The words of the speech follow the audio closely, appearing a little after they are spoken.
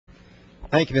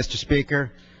Thank you, Mr. Speaker.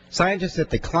 Scientists at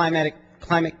the Climate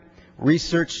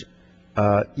Research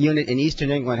Unit in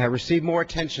Eastern England have received more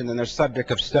attention than their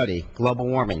subject of study, global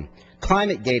warming.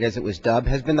 Climategate, as it was dubbed,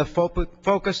 has been the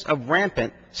focus of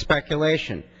rampant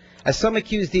speculation. As some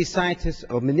accuse these scientists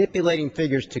of manipulating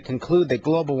figures to conclude that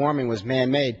global warming was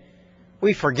man-made,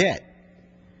 we forget.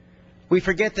 We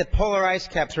forget that polar ice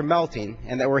caps are melting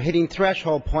and that we're hitting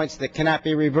threshold points that cannot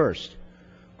be reversed.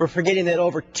 We're forgetting that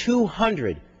over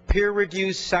 200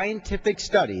 peer-reviewed scientific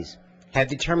studies have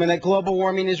determined that global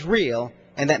warming is real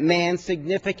and that man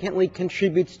significantly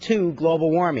contributes to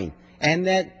global warming, and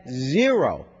that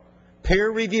 0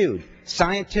 peer-reviewed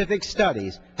scientific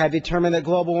studies have determined that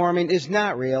global warming is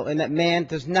not real and that man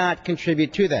does not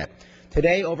contribute to that.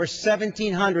 Today, over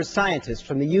 1,700 scientists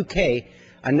from the UK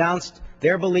announced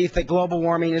their belief that global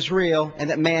warming is real and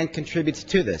that man contributes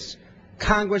to this.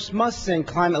 Congress must send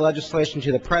climate legislation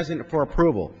to the President for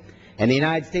approval, and the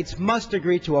United States must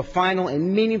agree to a final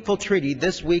and meaningful treaty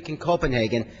this week in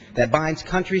Copenhagen that binds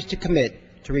countries to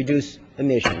commit to reduce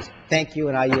emissions. Thank you,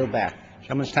 and I yield back.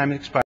 Gentleman's time has expired.